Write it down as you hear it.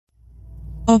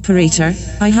Operator,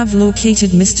 I have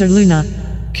located Mr. Luna.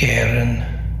 Karen,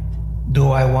 do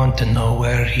I want to know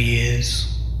where he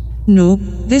is? No,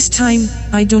 this time,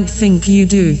 I don't think you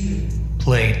do.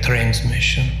 Play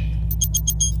transmission.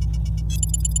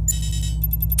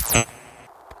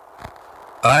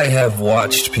 I have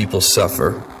watched people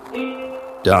suffer,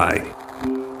 die.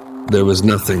 There was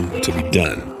nothing to be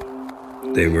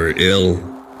done. They were ill,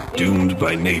 doomed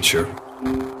by nature.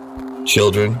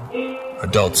 Children,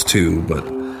 adults too,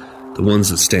 but the ones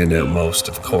that stand out most,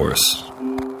 of course,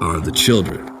 are the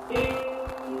children.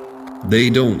 They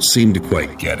don't seem to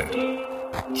quite get it.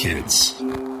 Kids.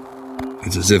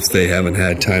 It's as if they haven't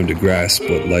had time to grasp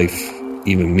what life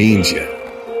even means yet.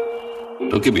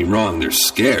 Don't get me wrong, they're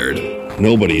scared.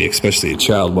 Nobody, especially a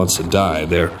child, wants to die.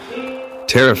 They're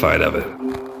terrified of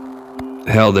it.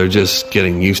 Hell, they're just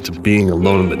getting used to being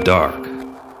alone in the dark.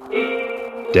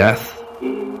 Death?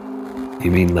 You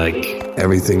mean like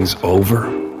everything's over?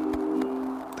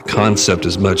 The concept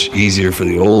is much easier for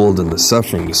the old and the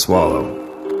suffering to swallow.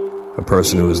 A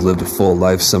person who has lived a full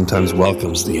life sometimes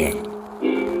welcomes the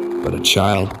end. But a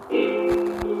child,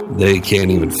 they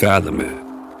can't even fathom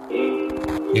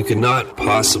it. You cannot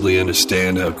possibly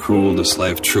understand how cruel this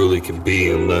life truly can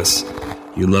be unless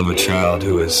you love a child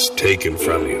who is taken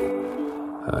from you.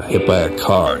 Hit by a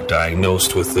car,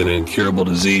 diagnosed with an incurable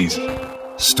disease,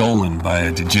 stolen by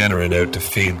a degenerate out to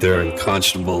feed their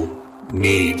unconscionable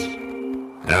need,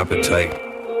 appetite.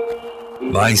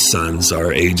 My sons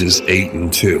are ages 8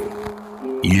 and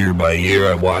 2. Year by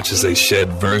year I watch as they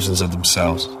shed versions of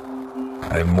themselves.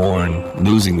 I mourn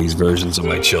losing these versions of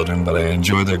my children, but I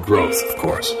enjoy their growth, of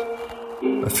course.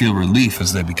 I feel relief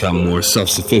as they become more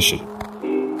self-sufficient,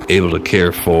 able to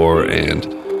care for and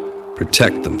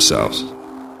protect themselves.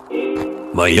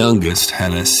 My youngest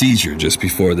had a seizure just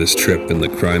before this trip in the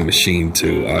crime machine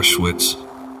to Auschwitz.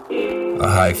 A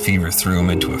high fever threw him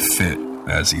into a fit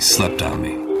as he slept on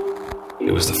me.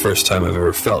 It was the first time I've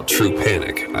ever felt true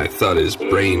panic. I thought his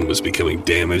brain was becoming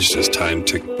damaged as time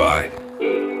ticked by.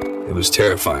 It was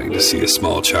terrifying to see a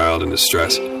small child in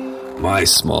distress, my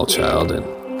small child, and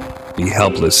be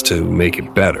helpless to make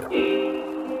it better.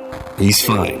 He's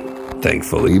fine,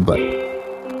 thankfully, but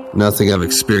nothing I've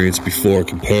experienced before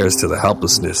compares to the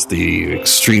helplessness, the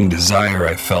extreme desire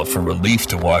I felt for relief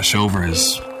to wash over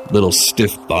his little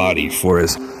stiff body, for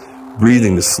his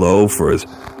breathing to slow, for his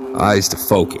eyes to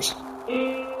focus,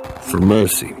 for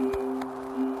mercy.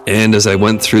 And as I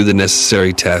went through the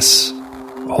necessary tests,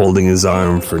 holding his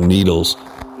arm for needles,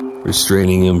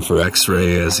 restraining him for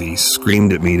x-ray as he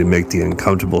screamed at me to make the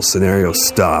uncomfortable scenario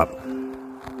stop,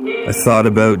 I thought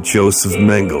about Joseph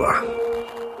Mengele.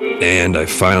 And I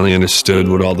finally understood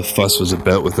what all the fuss was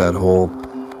about with that whole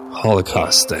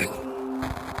Holocaust thing.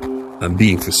 I'm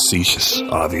being facetious,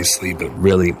 obviously, but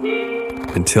really,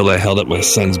 until I held up my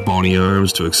son's bony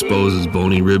arms to expose his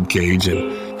bony ribcage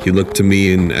and he looked to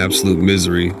me in absolute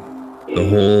misery, the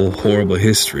whole horrible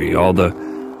history, all the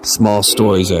small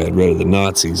stories I had read of the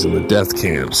Nazis and the death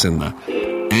camps and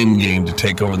the end game to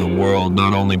take over the world,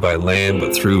 not only by land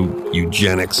but through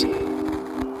eugenics,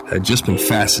 had just been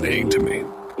fascinating to me.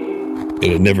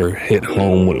 It had never hit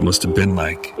home what it must have been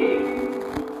like.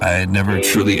 I had never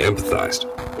truly empathized.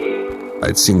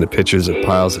 I'd seen the pictures of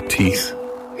piles of teeth,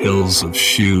 hills of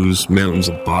shoes, mountains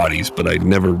of bodies, but I'd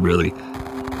never really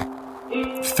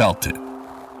felt it.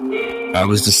 I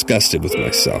was disgusted with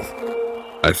myself.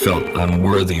 I felt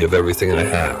unworthy of everything I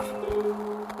have.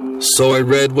 So I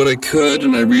read what I could,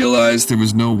 and I realized there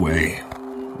was no way.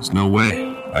 There's no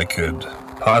way I could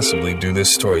possibly do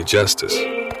this story justice.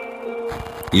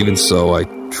 Even so, I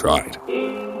tried.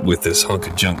 With this hunk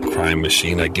of junk crime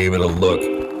machine, I gave it a look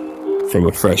from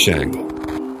a fresh angle.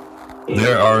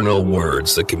 There are no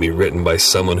words that can be written by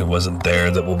someone who wasn't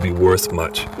there that will be worth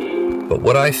much. But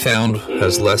what I found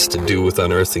has less to do with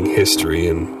unearthing history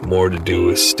and more to do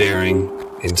with staring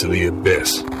into the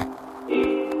abyss.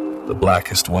 The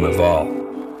blackest one of all,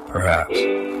 perhaps.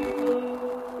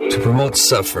 To promote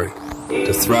suffering,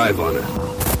 to thrive on it,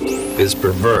 is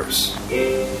perverse.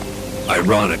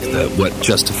 Ironic that what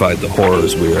justified the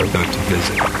horrors we are about to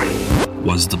visit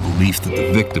was the belief that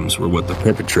the victims were what the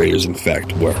perpetrators in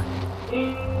fact were.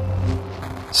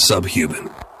 Subhuman.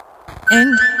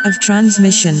 End of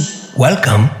transmission.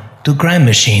 Welcome to Crime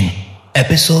Machine,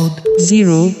 episode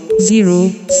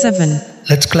 007.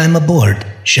 Let's climb aboard,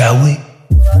 shall we?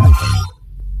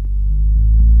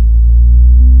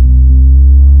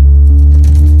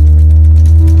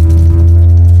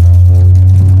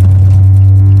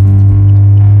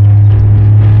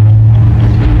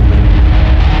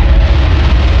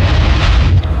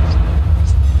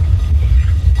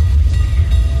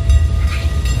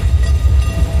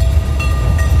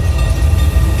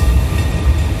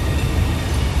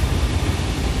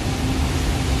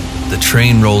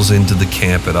 train rolls into the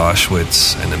camp at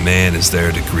Auschwitz, and a man is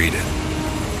there to greet it.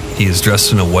 He is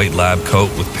dressed in a white lab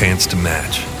coat with pants to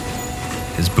match.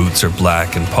 His boots are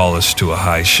black and polished to a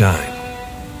high shine.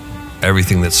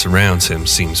 Everything that surrounds him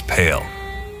seems pale,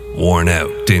 worn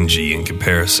out, dingy in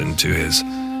comparison to his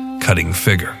cutting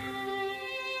figure.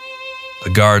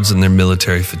 The guards in their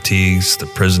military fatigues, the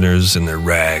prisoners in their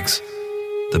rags,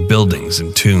 the buildings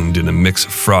entombed in a mix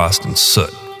of frost and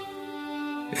soot.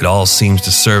 It all seems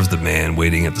to serve the man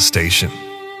waiting at the station,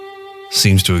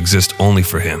 seems to exist only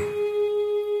for him.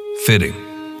 Fitting,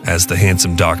 as the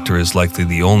handsome doctor is likely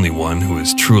the only one who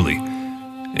is truly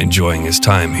enjoying his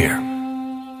time here.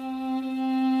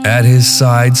 At his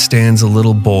side stands a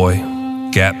little boy,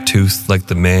 gap-toothed like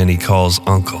the man he calls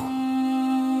Uncle.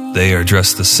 They are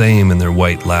dressed the same in their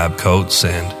white lab coats,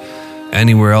 and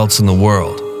anywhere else in the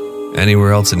world,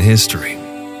 anywhere else in history,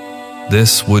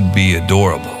 this would be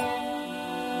adorable.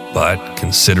 But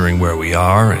considering where we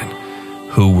are and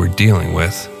who we're dealing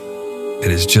with, it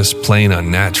is just plain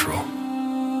unnatural.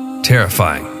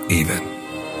 Terrifying, even.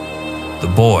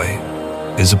 The boy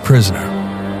is a prisoner.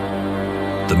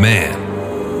 The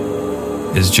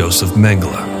man is Joseph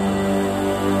Mengele.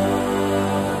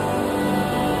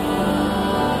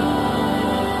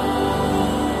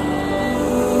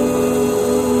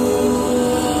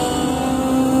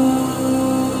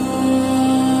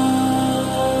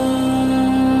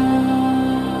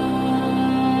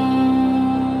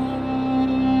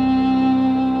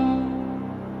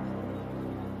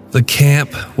 The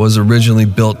camp was originally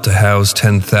built to house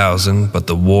 10,000, but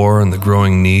the war and the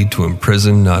growing need to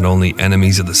imprison not only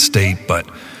enemies of the state, but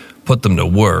put them to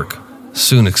work,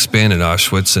 soon expanded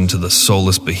Auschwitz into the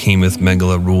soulless behemoth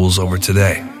Mengele rules over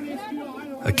today.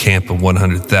 A camp of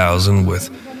 100,000 with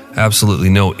absolutely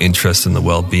no interest in the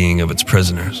well-being of its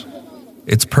prisoners.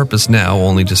 Its purpose now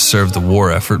only to serve the war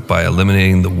effort by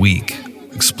eliminating the weak,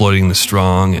 exploiting the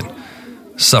strong, and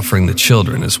suffering the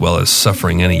children, as well as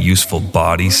suffering any useful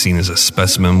body seen as a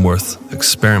specimen worth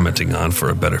experimenting on for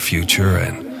a better future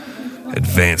and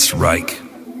advanced Reich.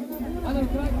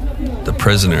 The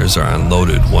prisoners are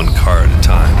unloaded one car at a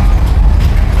time.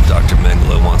 Dr.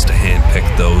 Mengele wants to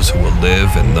handpick those who will live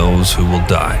and those who will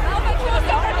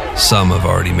die. Some have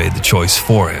already made the choice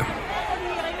for him.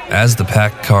 As the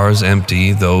packed cars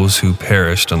empty, those who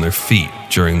perished on their feet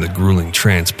during the grueling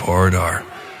transport are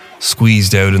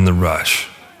squeezed out in the rush,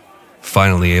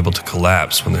 finally able to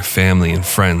collapse when their family and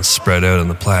friends spread out on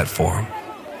the platform.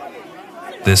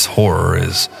 This horror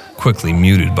is quickly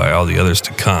muted by all the others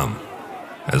to come,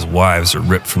 as wives are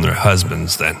ripped from their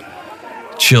husbands, then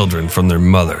children from their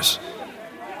mothers.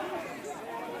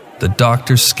 The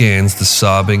doctor scans the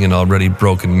sobbing and already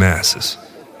broken masses.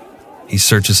 He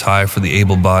searches high for the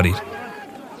able-bodied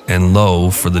and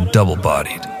low for the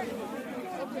double-bodied.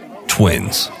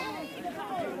 Twins.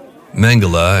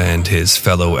 Mengele and his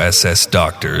fellow SS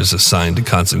doctors assigned to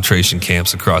concentration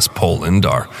camps across Poland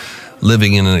are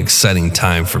living in an exciting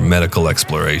time for medical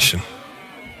exploration.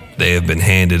 They have been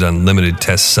handed unlimited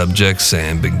test subjects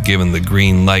and been given the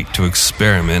green light to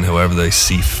experiment however they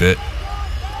see fit,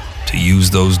 to use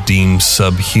those deemed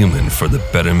subhuman for the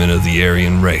betterment of the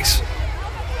Aryan race.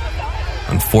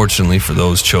 Unfortunately for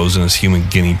those chosen as human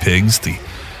guinea pigs, the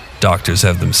doctors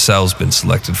have themselves been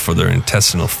selected for their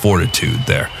intestinal fortitude,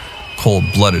 their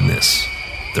cold-bloodedness,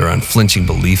 their unflinching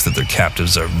belief that their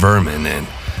captives are vermin and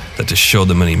that to show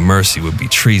them any mercy would be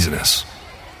treasonous.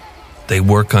 They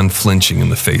work unflinching in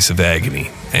the face of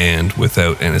agony and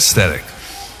without anesthetic.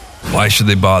 Why should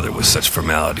they bother with such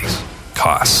formalities,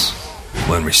 costs,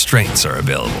 when restraints are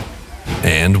available?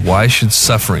 And why should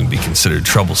suffering be considered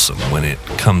troublesome when it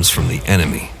comes from the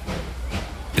enemy?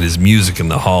 It is music in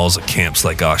the halls of camps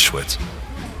like Auschwitz.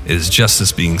 It is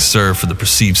justice being served for the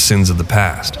perceived sins of the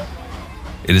past.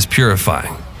 It is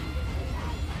purifying.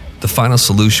 The final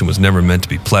solution was never meant to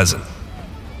be pleasant.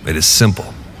 It is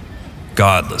simple,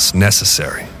 godless,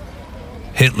 necessary.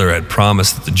 Hitler had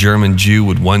promised that the German Jew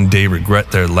would one day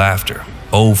regret their laughter,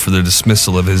 for their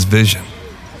dismissal of his vision.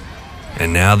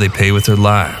 And now they pay with their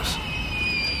lives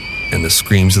and the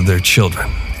screams of their children.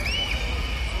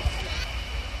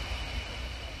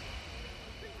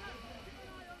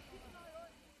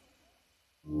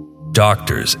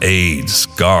 Doctors, aides,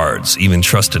 guards, even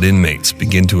trusted inmates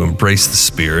begin to embrace the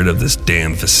spirit of this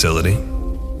damned facility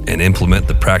and implement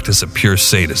the practice of pure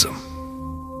sadism.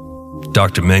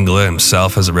 Dr. Mengele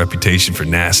himself has a reputation for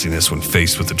nastiness when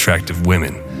faced with attractive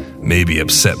women, maybe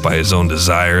upset by his own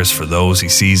desires for those he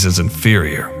sees as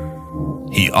inferior.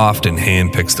 He often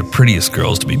handpicks the prettiest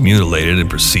girls to be mutilated in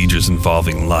procedures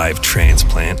involving live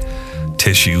transplant,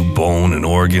 tissue, bone, and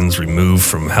organs removed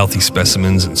from healthy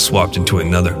specimens and swapped into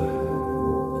another.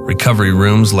 Recovery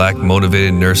rooms lack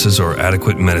motivated nurses or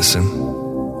adequate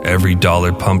medicine. Every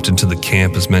dollar pumped into the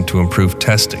camp is meant to improve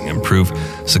testing, improve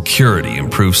security,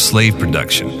 improve slave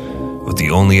production, with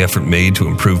the only effort made to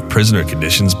improve prisoner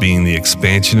conditions being the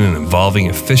expansion and evolving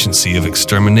efficiency of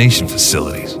extermination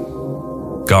facilities.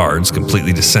 Guards,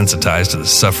 completely desensitized to the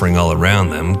suffering all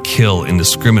around them, kill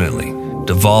indiscriminately,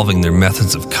 devolving their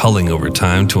methods of culling over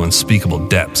time to unspeakable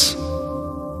depths.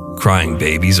 Crying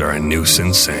babies are a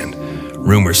nuisance, and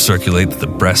rumors circulate that the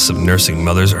breasts of nursing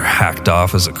mothers are hacked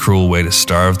off as a cruel way to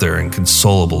starve their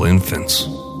inconsolable infants.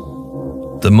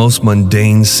 The most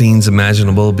mundane scenes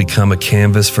imaginable become a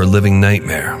canvas for living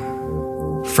nightmare.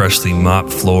 Freshly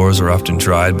mopped floors are often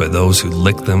dried by those who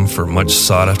lick them for much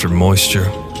sought-after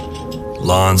moisture.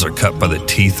 Lawns are cut by the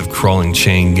teeth of crawling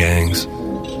chain gangs.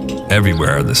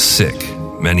 Everywhere are the sick,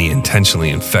 many intentionally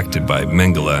infected by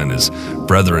Mengele and his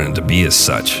brethren to be as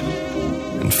such.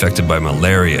 Infected by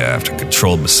malaria after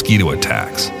controlled mosquito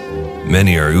attacks.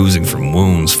 Many are oozing from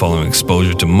wounds following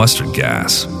exposure to mustard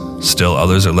gas. Still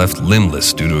others are left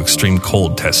limbless due to extreme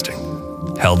cold testing,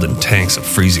 held in tanks of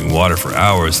freezing water for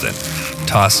hours, then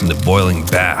tossed into boiling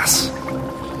baths.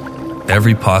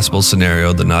 Every possible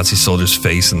scenario the Nazi soldiers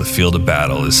face in the field of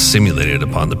battle is simulated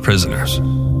upon the prisoners.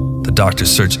 The doctors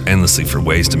search endlessly for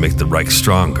ways to make the Reich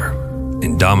stronger,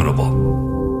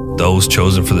 indomitable. Those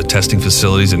chosen for the testing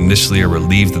facilities initially are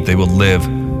relieved that they will live,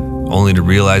 only to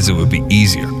realize it would be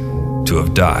easier to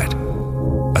have died.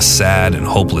 A sad and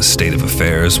hopeless state of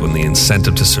affairs when the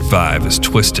incentive to survive is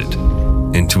twisted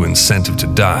into incentive to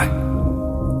die.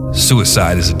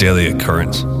 Suicide is a daily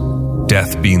occurrence,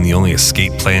 death being the only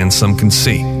escape plan some can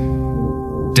see.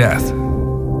 Death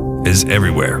is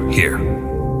everywhere here.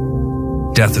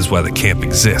 Death is why the camp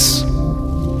exists.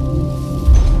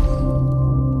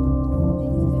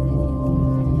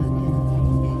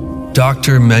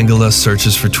 Dr. Mengele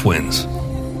searches for twins.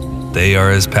 They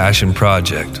are his passion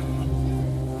project.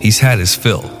 He's had his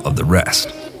fill of the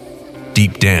rest.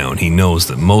 Deep down, he knows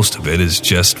that most of it is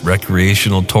just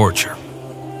recreational torture.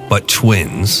 But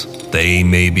twins, they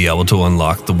may be able to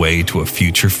unlock the way to a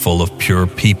future full of pure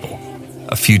people.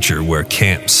 A future where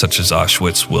camps such as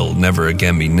Auschwitz will never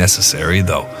again be necessary,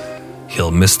 though he'll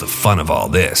miss the fun of all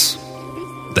this.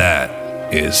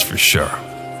 That is for sure.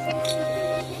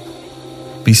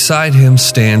 Beside him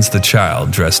stands the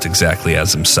child dressed exactly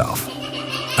as himself.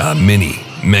 A mini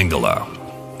Mengele.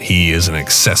 He is an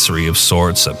accessory of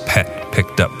sorts, a pet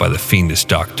picked up by the fiendish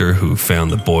doctor who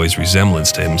found the boy's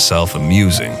resemblance to himself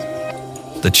amusing.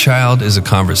 The child is a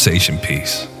conversation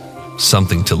piece,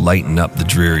 something to lighten up the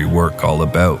dreary work all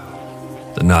about.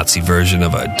 The Nazi version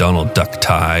of a Donald Duck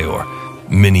tie or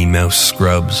Minnie Mouse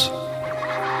scrubs.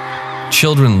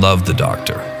 Children love the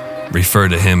doctor, refer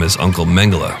to him as Uncle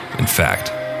Mengele, in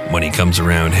fact, when he comes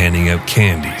around handing out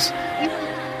candies.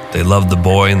 They love the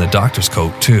boy in the doctor's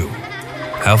coat, too.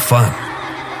 How fun.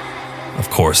 Of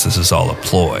course, this is all a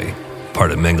ploy,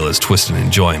 part of Mengele's twisted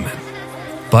enjoyment.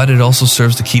 But it also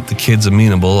serves to keep the kids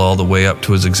amenable all the way up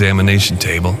to his examination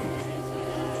table.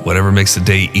 Whatever makes the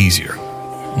day easier,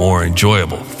 more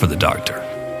enjoyable for the doctor,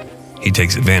 he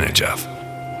takes advantage of.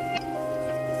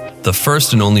 The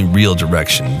first and only real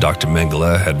direction Dr.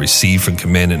 Mengele had received from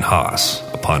Commandant Haas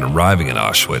upon arriving at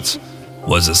Auschwitz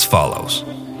was as follows.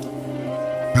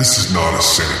 This is not a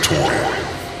sanatorium.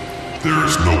 There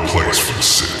is no place for the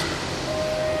sick.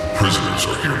 The prisoners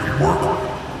are here to work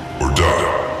or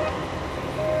die.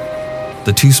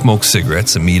 The two smoke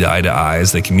cigarettes and meet eye to eye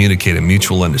as they communicate a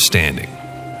mutual understanding.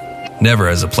 Never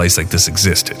has a place like this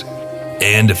existed,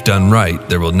 and if done right,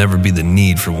 there will never be the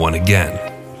need for one again.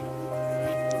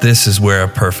 This is where a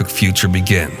perfect future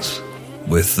begins,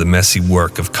 with the messy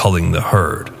work of culling the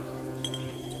herd.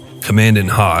 Commandant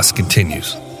Haas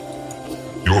continues.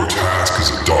 Your task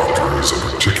as a doctor is a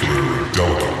particularly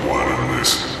delicate one in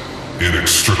this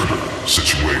inextricable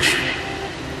situation.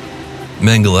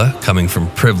 Mengele, coming from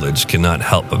privilege, cannot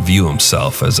help but view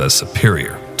himself as a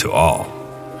superior to all.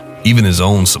 Even his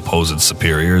own supposed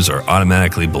superiors are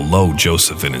automatically below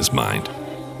Joseph in his mind.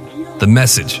 The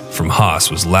message from Haas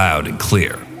was loud and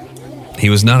clear. He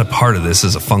was not a part of this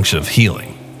as a function of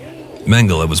healing.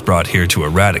 Mengele was brought here to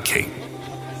eradicate.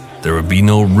 There would be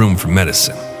no room for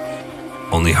medicine.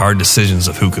 Only hard decisions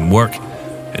of who can work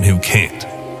and who can't,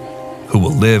 who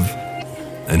will live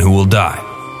and who will die.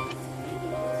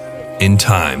 In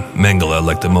time, Mengele,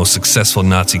 like the most successful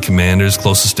Nazi commanders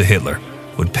closest to Hitler,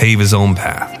 would pave his own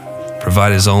path,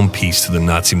 provide his own piece to the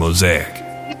Nazi mosaic.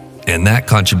 And that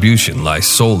contribution lies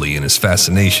solely in his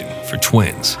fascination for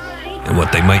twins and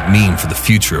what they might mean for the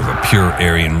future of a pure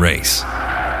Aryan race.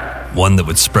 One that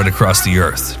would spread across the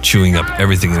earth, chewing up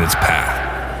everything in its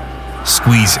path,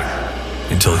 squeezing,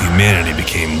 until humanity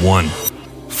became one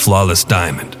flawless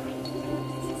diamond.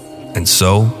 And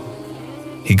so,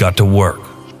 he got to work.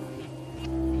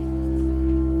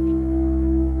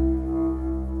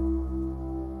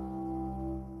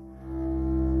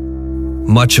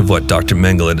 Much of what Dr.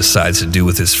 Mengele decides to do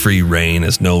with his free reign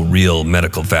has no real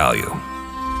medical value.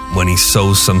 When he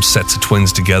sews some sets of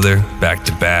twins together, back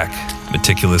to back,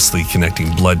 meticulously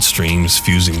connecting blood streams,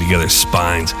 fusing together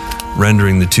spines,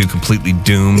 rendering the two completely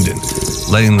doomed, and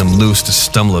letting them loose to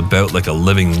stumble about like a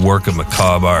living work of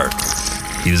macabre art,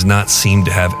 he does not seem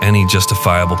to have any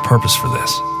justifiable purpose for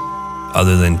this,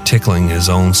 other than tickling his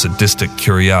own sadistic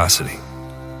curiosity.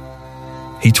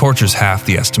 He tortures half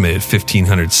the estimated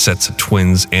 1,500 sets of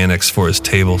twins annexed for his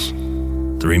tables,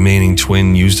 the remaining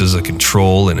twin used as a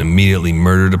control and immediately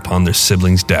murdered upon their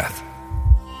sibling's death.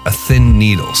 A thin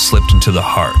needle slipped into the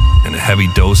heart and a heavy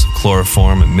dose of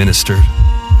chloroform administered,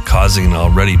 causing an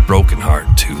already broken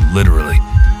heart to literally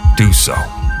do so.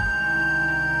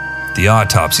 The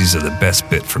autopsies are the best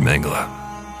bit for Mengele.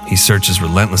 He searches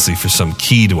relentlessly for some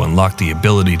key to unlock the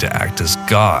ability to act as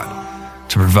God,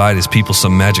 to provide his people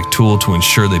some magic tool to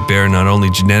ensure they bear not only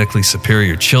genetically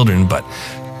superior children, but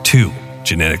two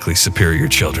genetically superior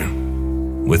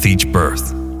children with each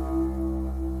birth.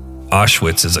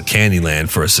 Auschwitz is a candy land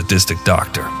for a sadistic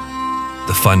doctor.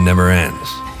 The fun never ends.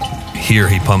 Here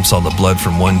he pumps all the blood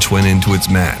from one twin into its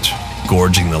match,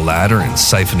 gorging the latter and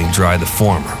siphoning dry the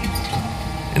former.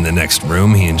 In the next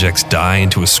room, he injects dye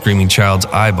into a screaming child's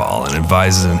eyeball and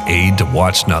advises an aide to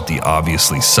watch not the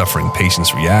obviously suffering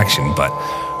patient's reaction, but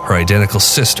her identical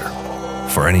sister,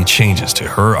 for any changes to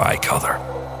her eye color.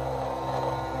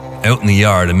 Out in the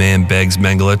yard, a man begs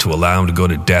Mengele to allow him to go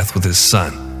to death with his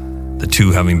son, the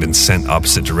two having been sent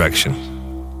opposite directions.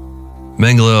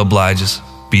 Mengele obliges,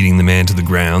 beating the man to the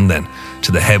ground, then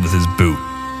to the head with his boot,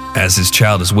 as his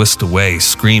child is whisked away,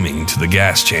 screaming, to the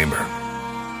gas chamber.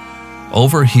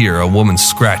 Over here, a woman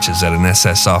scratches at an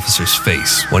SS officer's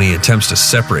face when he attempts to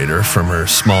separate her from her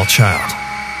small child.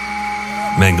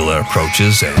 Mengele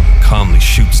approaches and calmly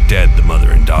shoots dead the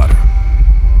mother and daughter.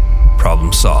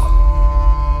 Problem solved.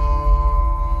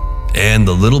 And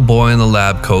the little boy in the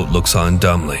lab coat looks on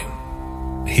dumbly.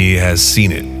 He has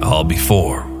seen it all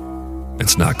before.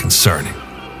 It's not concerning.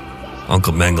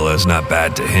 Uncle Mengele is not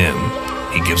bad to him.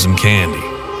 He gives him candy.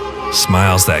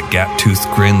 Smiles that gap-toothed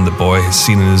grin the boy has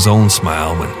seen in his own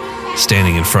smile when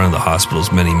standing in front of the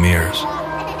hospital's many mirrors.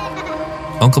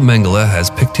 Uncle Mengele has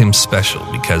picked him special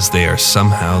because they are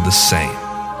somehow the same.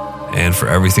 And for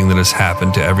everything that has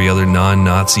happened to every other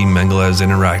non-Nazi Mengele has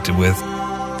interacted with,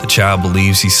 the child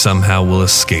believes he somehow will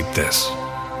escape this.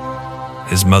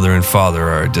 His mother and father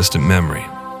are a distant memory.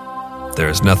 There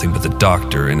is nothing but the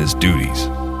doctor and his duties.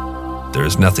 There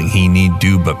is nothing he need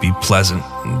do but be pleasant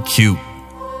and cute.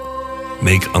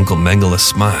 Make Uncle Mengele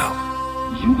smile.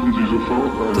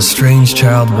 The strange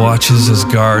child watches as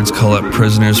guards call up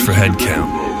prisoners for head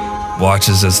count.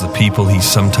 Watches as the people he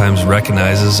sometimes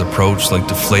recognizes approach like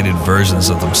deflated versions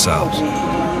of themselves.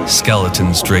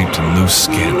 Skeletons draped in loose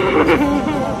skin.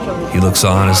 He looks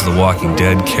on as the walking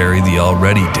dead carry the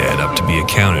already dead up to be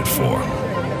accounted for.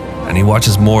 And he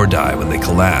watches more die when they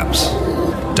collapse.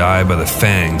 Die by the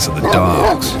fangs of the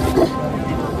dogs.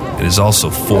 It is also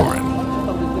foreign.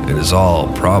 It is all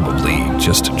probably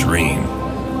just a dream.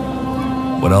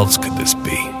 What else could this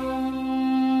be?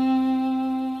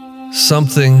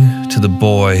 Something to the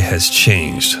boy has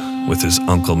changed with his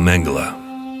Uncle Mengele.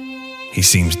 He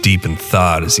seems deep in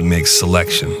thought as he makes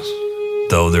selections,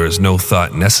 though there is no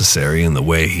thought necessary in the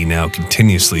way he now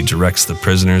continuously directs the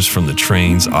prisoners from the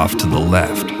trains off to the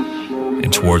left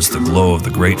and towards the glow of the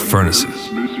great furnaces.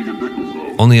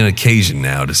 Only on occasion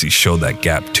now does he show that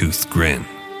gap-toothed grin.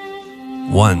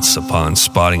 Once, upon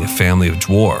spotting a family of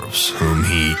dwarves, whom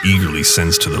he eagerly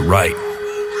sends to the right,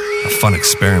 a fun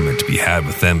experiment to be had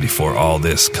with them before all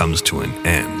this comes to an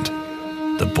end,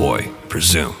 the boy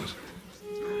presumes.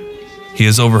 He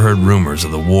has overheard rumors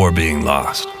of the war being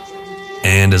lost,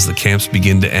 and as the camps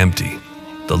begin to empty,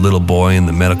 the little boy in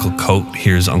the medical coat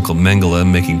hears Uncle Mengele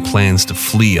making plans to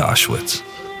flee Auschwitz.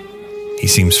 He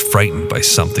seems frightened by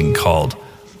something called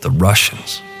the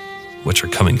Russians, which are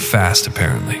coming fast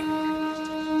apparently.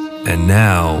 And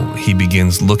now he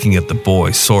begins looking at the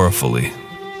boy sorrowfully,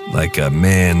 like a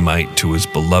man might to his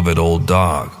beloved old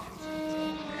dog.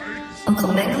 Uncle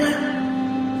Mengele?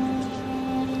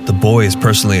 The boy is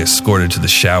personally escorted to the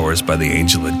showers by the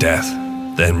Angel of Death,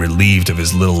 then relieved of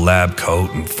his little lab coat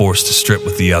and forced to strip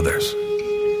with the others.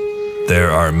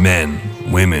 There are men,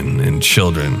 women, and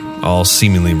children, all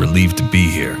seemingly relieved to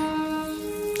be here.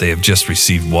 They have just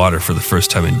received water for the first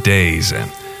time in days,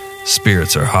 and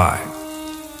spirits are high.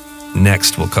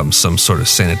 Next will come some sort of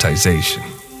sanitization.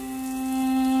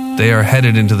 They are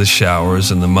headed into the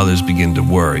showers and the mothers begin to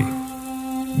worry.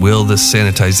 Will this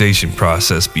sanitization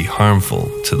process be harmful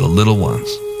to the little ones?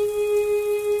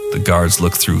 The guards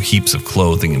look through heaps of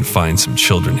clothing and find some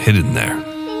children hidden there.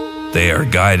 They are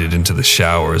guided into the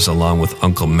showers along with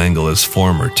Uncle Mengele's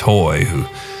former toy, who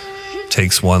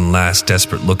takes one last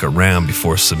desperate look around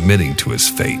before submitting to his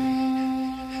fate.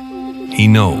 He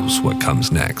knows what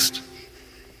comes next,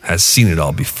 has seen it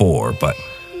all before, but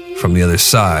from the other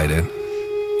side and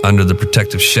under the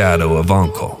protective shadow of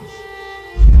Uncle.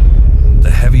 The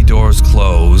heavy doors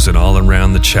close, and all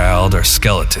around the child are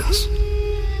skeletons.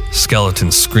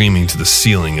 Skeletons screaming to the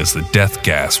ceiling as the death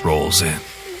gas rolls in.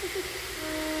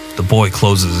 The boy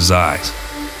closes his eyes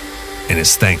and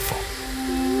is thankful.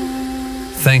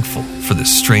 Thankful for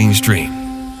this strange dream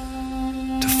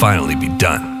to finally be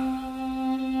done.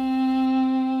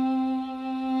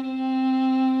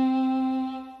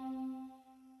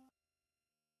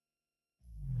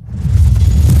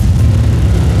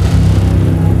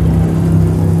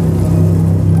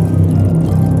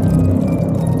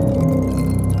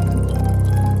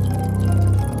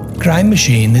 Crime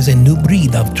Machine is a new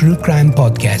breed of true crime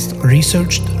podcast,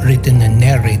 researched, written, and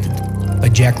narrated by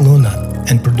Jack Luna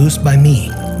and produced by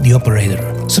me, the operator.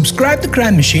 Subscribe to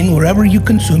Crime Machine wherever you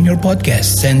consume your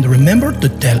podcasts, and remember to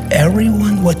tell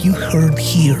everyone what you heard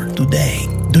here today.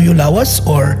 Do you love us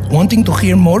or wanting to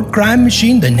hear more Crime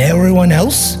Machine than everyone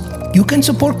else? You can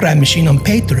support Crime Machine on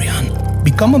Patreon.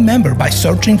 Become a member by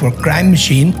searching for Crime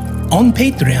Machine on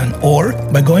Patreon or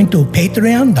by going to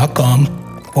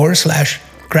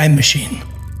patreon.com/Crime Machine.